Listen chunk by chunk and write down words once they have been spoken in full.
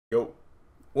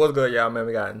What's good, y'all, man?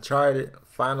 We got Uncharted,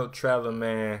 final trailer,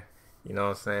 man. You know what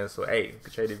I'm saying? So, hey,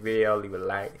 share the video, leave a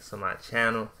like, to my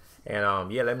channel. And,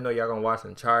 yeah, let me know y'all gonna watch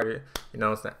Uncharted. You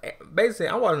know what I'm saying? Basically,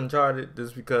 I'm watching Uncharted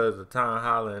just because of Tom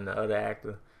Holland and the other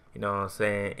actor. You know what I'm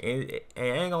saying? And I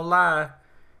ain't gonna lie,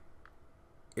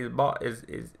 it's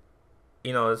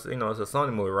you know, it's a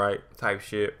Sony movie, right? Type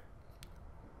shit.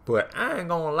 But I ain't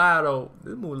gonna lie, though,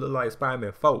 this movie look like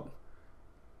Spider-Man 4.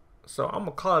 So I'm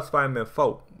gonna call it Spider-Man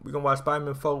 4. We gonna watch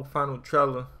Spider-Man 4 final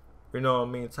trailer, you know what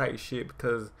I mean, type shit,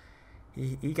 because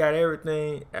he got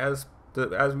everything as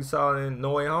we saw in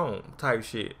No Way Home type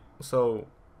shit. So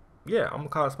yeah, I'm gonna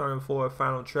call it Spider-Man 4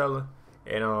 final trailer.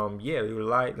 And yeah, leave a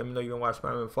like, let me know you gonna watch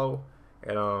Spider-Man 4.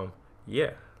 And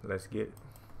yeah, let's get it.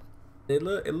 It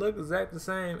look exactly the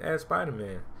same as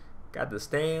Spider-Man. Got the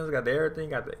stands, got the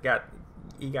everything,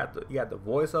 he got the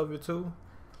voice of it too.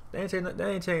 They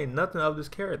ain't changed nothing of this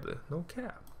character. No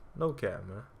cap,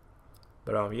 man.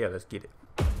 But yeah, let's get it.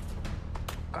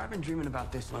 I've been dreaming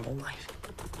about this my whole life.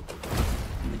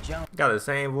 And the jump got the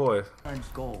same voice. turns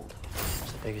gold.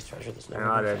 It's the biggest treasure that's never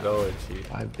How been that found. go and shit.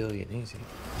 5 billion, easy.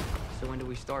 So when do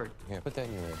we start? Yeah, put that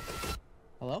in your ear.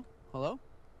 Hello? Hello?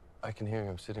 I can hear you.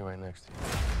 I'm sitting right next to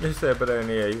you. He said, but then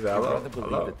yeah, he's like, I'd hello, rather believe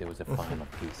hello. that there was a final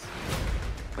piece.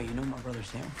 Wait, you know my brother's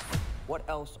here? What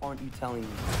else aren't you telling me?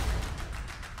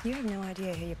 You have no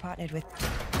idea who you're partnered with.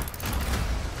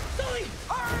 Sully!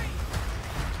 Hurry!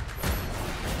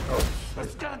 Oh,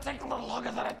 It's gonna take a little longer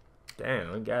than I...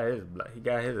 damn, he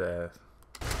got his ass.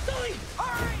 Sully!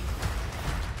 Hurry!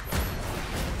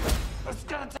 It's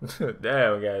gonna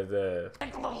Damn, he got his ass.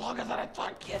 take a little longer than I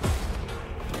thought, kid.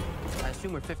 I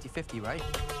assume we're 50-50, right?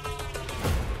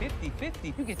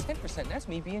 50-50? You get 10%. That's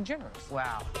me being generous.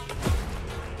 Wow.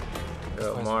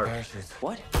 Yo, Find Mark. some parachutes.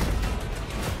 What?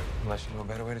 Unless you know a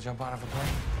better way to jump out of a plane.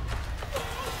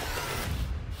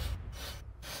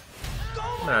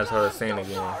 Nah, I saw the scene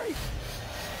again.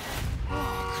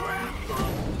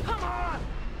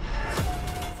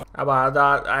 I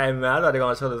thought they were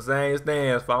gonna show the same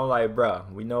stance. I'm like, bro,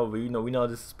 we know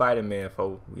this is Spider-Man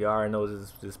 4. We already know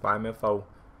this is Spider-Man 4.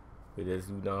 We just,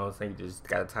 you know what I'm saying, you just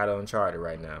got a title Uncharted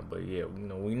right now. But yeah,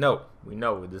 we know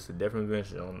this is a different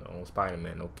venture on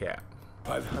Spider-Man, no cap.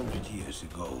 500 years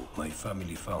ago, my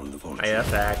family found the vulture. Hey,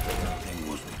 that's the actor. Then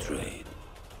was betrayed.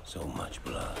 So much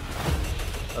blood.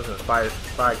 That's a Spy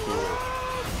Kid.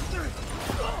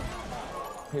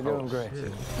 You're doing great.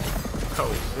 Shit.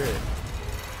 Oh shit.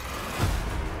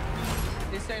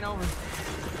 This ain't over.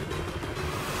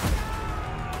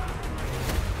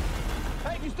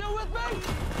 Hey, you still with me?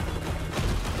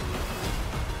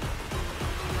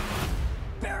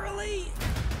 Barely!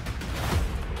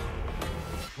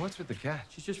 What's with the cat?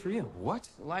 She's just for you. What?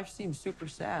 Life seems super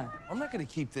sad. I'm not gonna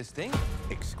keep this thing.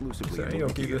 Exclusively So I ain't in gonna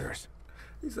movie keep this. theaters.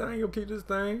 He said I ain't gonna keep this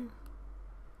thing.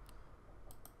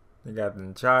 They got the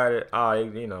Uncharted,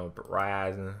 you know,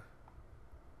 rising.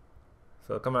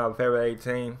 So coming out February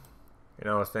 18th. You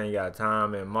know what I'm saying? You got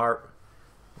Tom and Mark.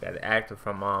 You got the actor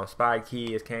from Spy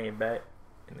Kids came back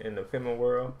in the filming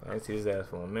world. I didn't see his ass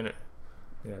for a minute.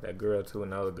 You got that girl too,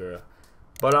 another girl.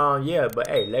 But yeah, but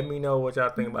hey, let me know what y'all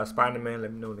think about Spider-Man.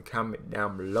 Let me know in the comment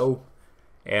down below.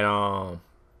 And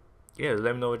yeah,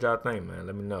 let me know what y'all think, man.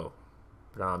 Let me know.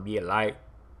 But yeah, like,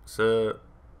 sub,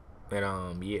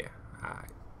 and yeah. Alright.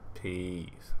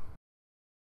 Peace.